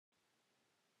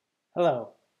Hello,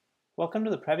 welcome to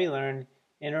the PreviLearn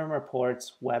Interim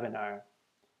Reports webinar.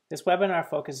 This webinar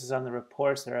focuses on the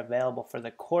reports that are available for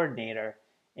the coordinator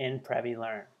in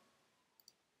PreviLearn.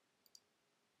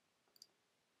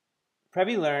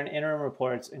 PreviLearn Interim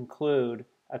Reports include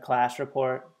a class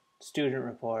report, student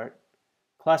report,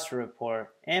 cluster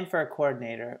report, and for a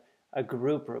coordinator, a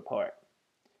group report.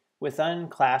 Within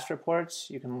class reports,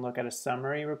 you can look at a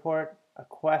summary report, a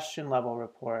question level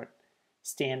report,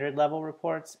 standard level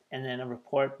reports, and then a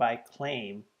report by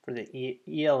claim for the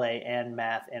ELA and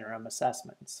math interim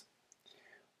assessments.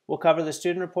 We'll cover the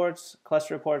student reports,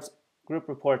 cluster reports, group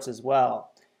reports as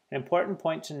well. An important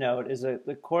point to note is that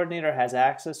the coordinator has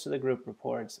access to the group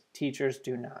reports, teachers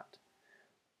do not.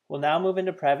 We'll now move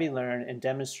into PreviLearn and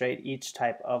demonstrate each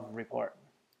type of report.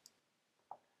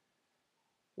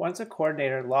 Once a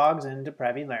coordinator logs into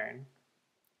PreviLearn,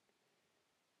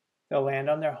 they'll land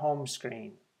on their home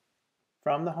screen.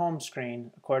 From the home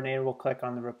screen, a coordinator will click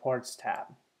on the Reports tab.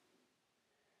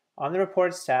 On the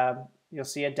Reports tab, you'll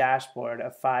see a dashboard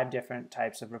of 5 different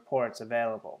types of reports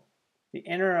available. The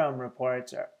interim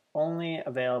reports are only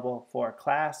available for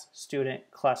class, student,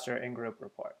 cluster, and group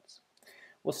reports.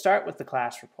 We'll start with the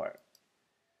class report.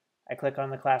 I click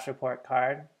on the class report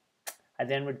card. I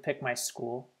then would pick my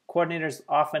school. Coordinators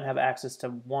often have access to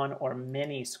one or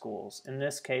many schools. In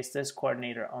this case, this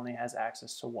coordinator only has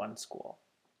access to one school.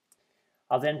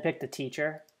 I'll then pick the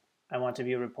teacher I want to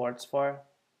view reports for,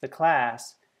 the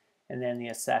class, and then the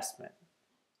assessment.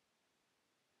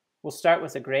 We'll start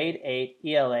with the Grade 8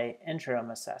 ELA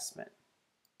interim assessment.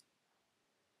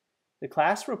 The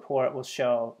class report will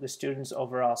show the student's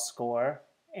overall score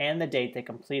and the date they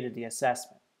completed the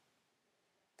assessment.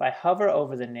 If I hover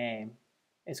over the name,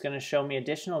 it's going to show me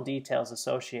additional details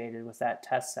associated with that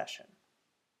test session.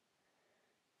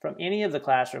 From any of the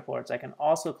class reports, I can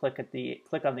also click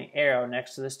on the arrow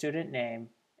next to the student name.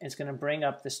 It's going to bring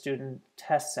up the student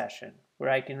test session where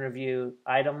I can review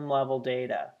item level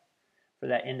data for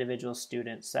that individual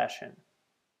student session.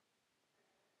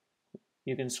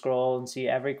 You can scroll and see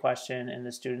every question and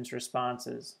the student's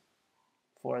responses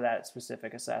for that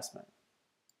specific assessment.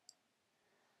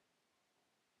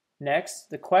 Next,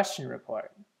 the question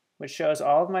report, which shows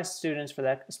all of my students for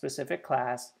that specific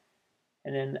class,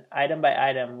 and then item by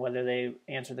item whether they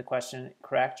answered the question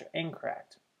correct or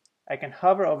incorrect. I can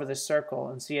hover over the circle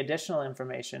and see additional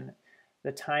information,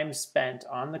 the time spent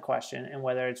on the question, and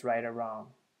whether it's right or wrong.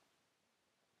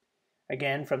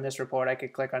 Again, from this report, I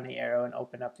could click on the arrow and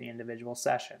open up the individual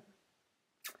session.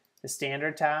 The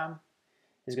standard tab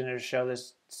is going to show the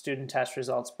student test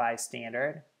results by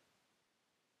standard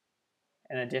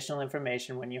and additional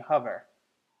information when you hover.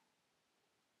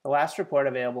 The last report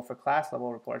available for class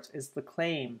level reports is the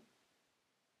claim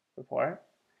report,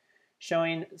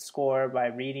 showing score by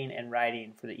reading and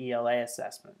writing for the ELA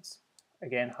assessments.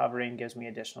 Again, hovering gives me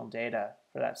additional data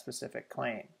for that specific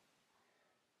claim.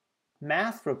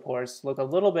 Math reports look a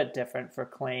little bit different for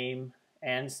claim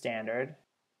and standard.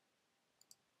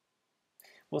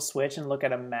 We'll switch and look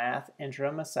at a math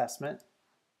interim assessment.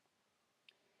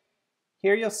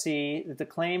 Here you'll see that the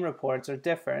claim reports are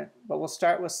different, but we'll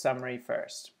start with summary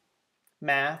first.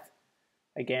 Math,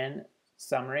 again,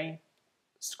 summary,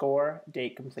 score,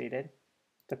 date completed.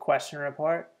 The question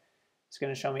report is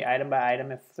going to show me item by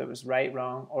item if it was right,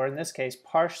 wrong, or in this case,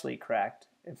 partially correct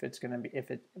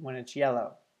when it's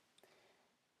yellow.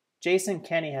 Jason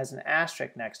Kenny has an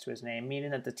asterisk next to his name, meaning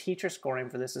that the teacher scoring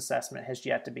for this assessment has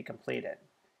yet to be completed.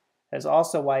 That's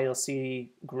also why you'll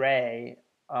see gray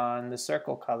on the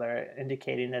circle color,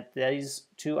 indicating that these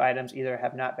 2 items either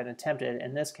have not been attempted,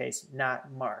 in this case, not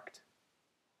marked.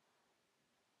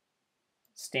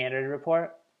 Standard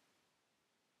report,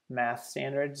 math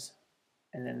standards,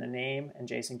 and then the name, and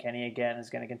Jason Kenny again is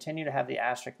going to continue to have the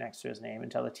asterisk next to his name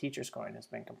until the teacher scoring has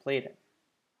been completed.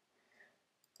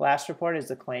 Last report is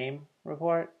the claim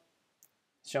report,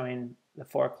 showing the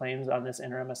 4 claims on this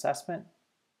interim assessment.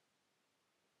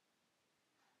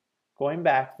 Going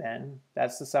back then,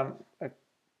 that's the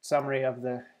summary of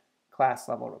the class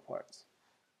level reports.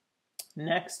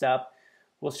 Next up,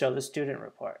 we'll show the student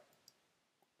report.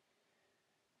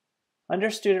 Under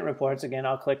student reports, again,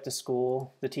 I'll click the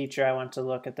school, the teacher I want to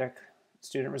look at their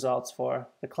student results for,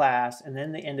 the class, and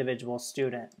then the individual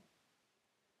student.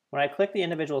 When I click the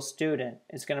individual student,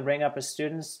 it's going to bring up a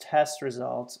student's test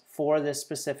results for this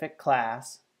specific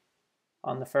class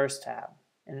on the first tab.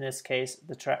 In this case,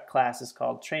 the class is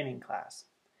called training class.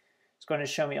 It's going to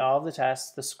show me all of the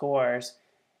tests, the scores,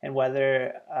 and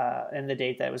whether and the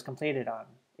date that it was completed on.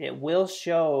 It will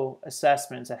show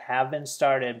assessments that have been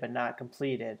started but not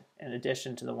completed, in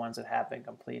addition to the ones that have been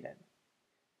completed.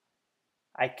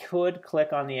 I could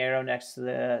click on the arrow next to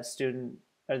the student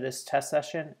or this test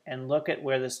session and look at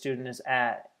where the student is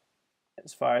at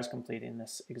as far as completing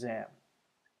this exam.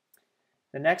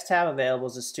 The next tab available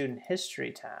is the Student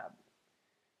History tab.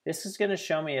 This is going to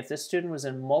show me if this student was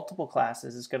in multiple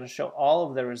classes, it's going to show all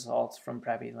of the results from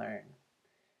PreviLearn.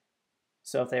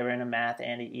 So if they were in a math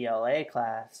and an ELA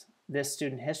class, this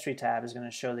Student History tab is going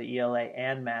to show the ELA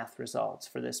and math results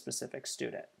for this specific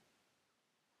student.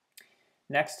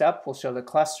 Next up, we'll show the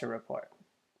cluster report.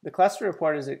 The cluster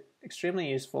report is extremely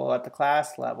useful at the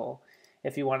class level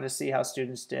if you want to see how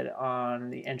students did on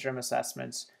the interim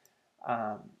assessments,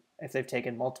 if they've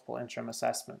taken multiple interim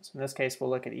assessments. In this case, we'll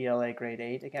look at ELA grade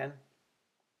 8 again.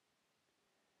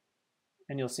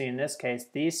 And you'll see in this case,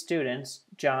 these students,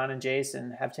 John and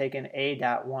Jason, have taken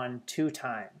A.1 2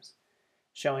 times,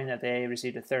 showing that they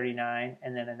received a 39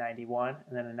 and then a 91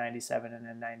 and then a 97 and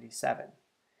a 97.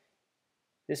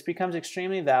 This becomes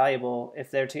extremely valuable if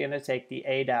they're going to take the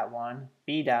A.1,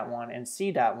 B.1, and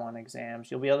C.1 exams.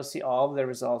 You'll be able to see all of the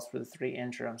results for the 3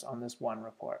 interims on this one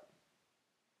report.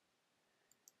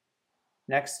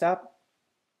 Next up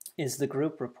is the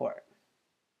group report.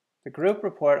 The group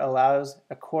report allows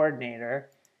a coordinator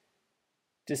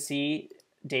to see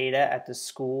data at the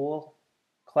school,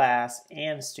 class,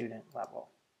 and student level.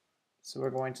 So we're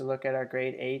going to look at our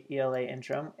grade 8 ELA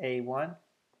interim A1.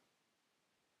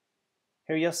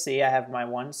 Here you'll see I have my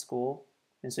one school,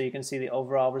 and so you can see the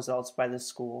overall results by the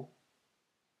school.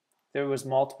 If there was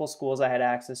multiple schools I had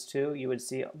access to, you would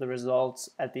see the results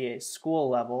at the school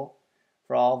level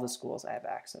for all the schools I have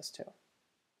access to.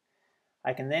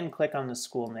 I can then click on the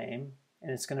school name,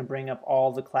 and it's going to bring up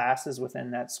all the classes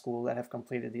within that school that have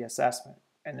completed the assessment.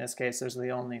 In this case, there's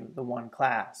only the one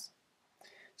class.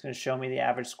 It's going to show me the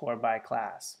average score by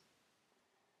class.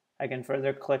 I can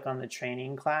further click on the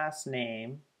training class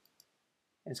name.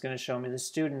 It's going to show me the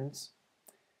students,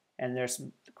 and they're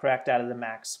correct out of the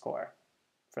max score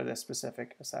for this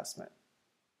specific assessment.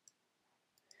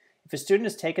 If a student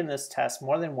has taken this test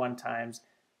more than one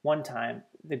time,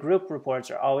 the group reports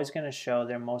are always going to show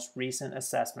their most recent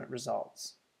assessment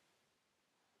results.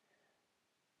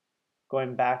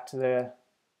 Going back to the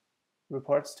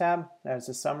reports tab, there's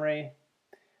a summary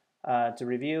to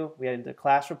review. We had the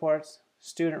class reports,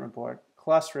 student report,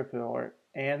 cluster report,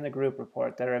 and the group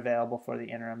report that are available for the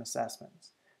interim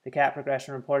assessments. The CAP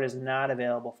progression report is not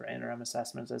available for interim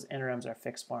assessments, as interims are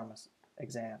fixed form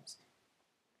exams.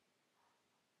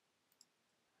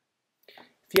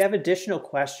 If you have additional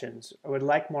questions or would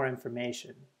like more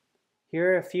information,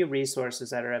 here are a few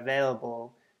resources that are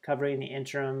available covering the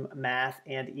interim math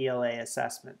and ELA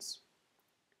assessments.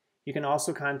 You can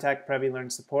also contact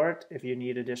PreviLearn support if you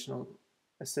need additional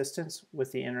assistance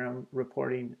with the interim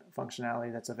reporting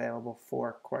functionality that's available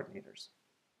for coordinators.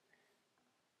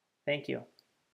 Thank you.